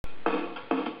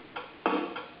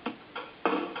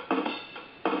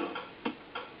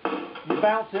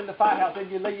bounce in the Firehouse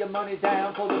and you lay your money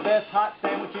down for the best hot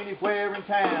sandwich anywhere in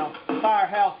town. The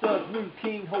FireHouse Sub's new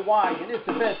King Hawaiian. It's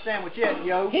the best sandwich yet,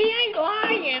 yo. He ain't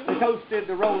lying. They toasted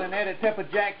the roll and added pepper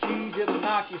jack cheese. It'll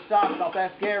knock your socks off,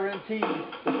 that's guaranteed.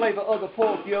 The flavor of the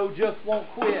pork, yo, just won't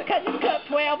quit. 'Cause it's cooked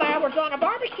 12 hours on a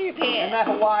barbecue pit. And that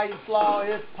Hawaiian slaw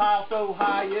is piled so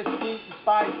high, it's sweet and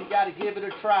spicy, gotta give it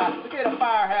a try. So get a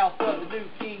FireHouse Sub, the new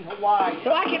King Hawaiian.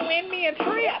 So I can win me a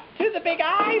trip to the Big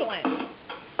Island.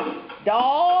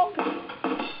 Dog.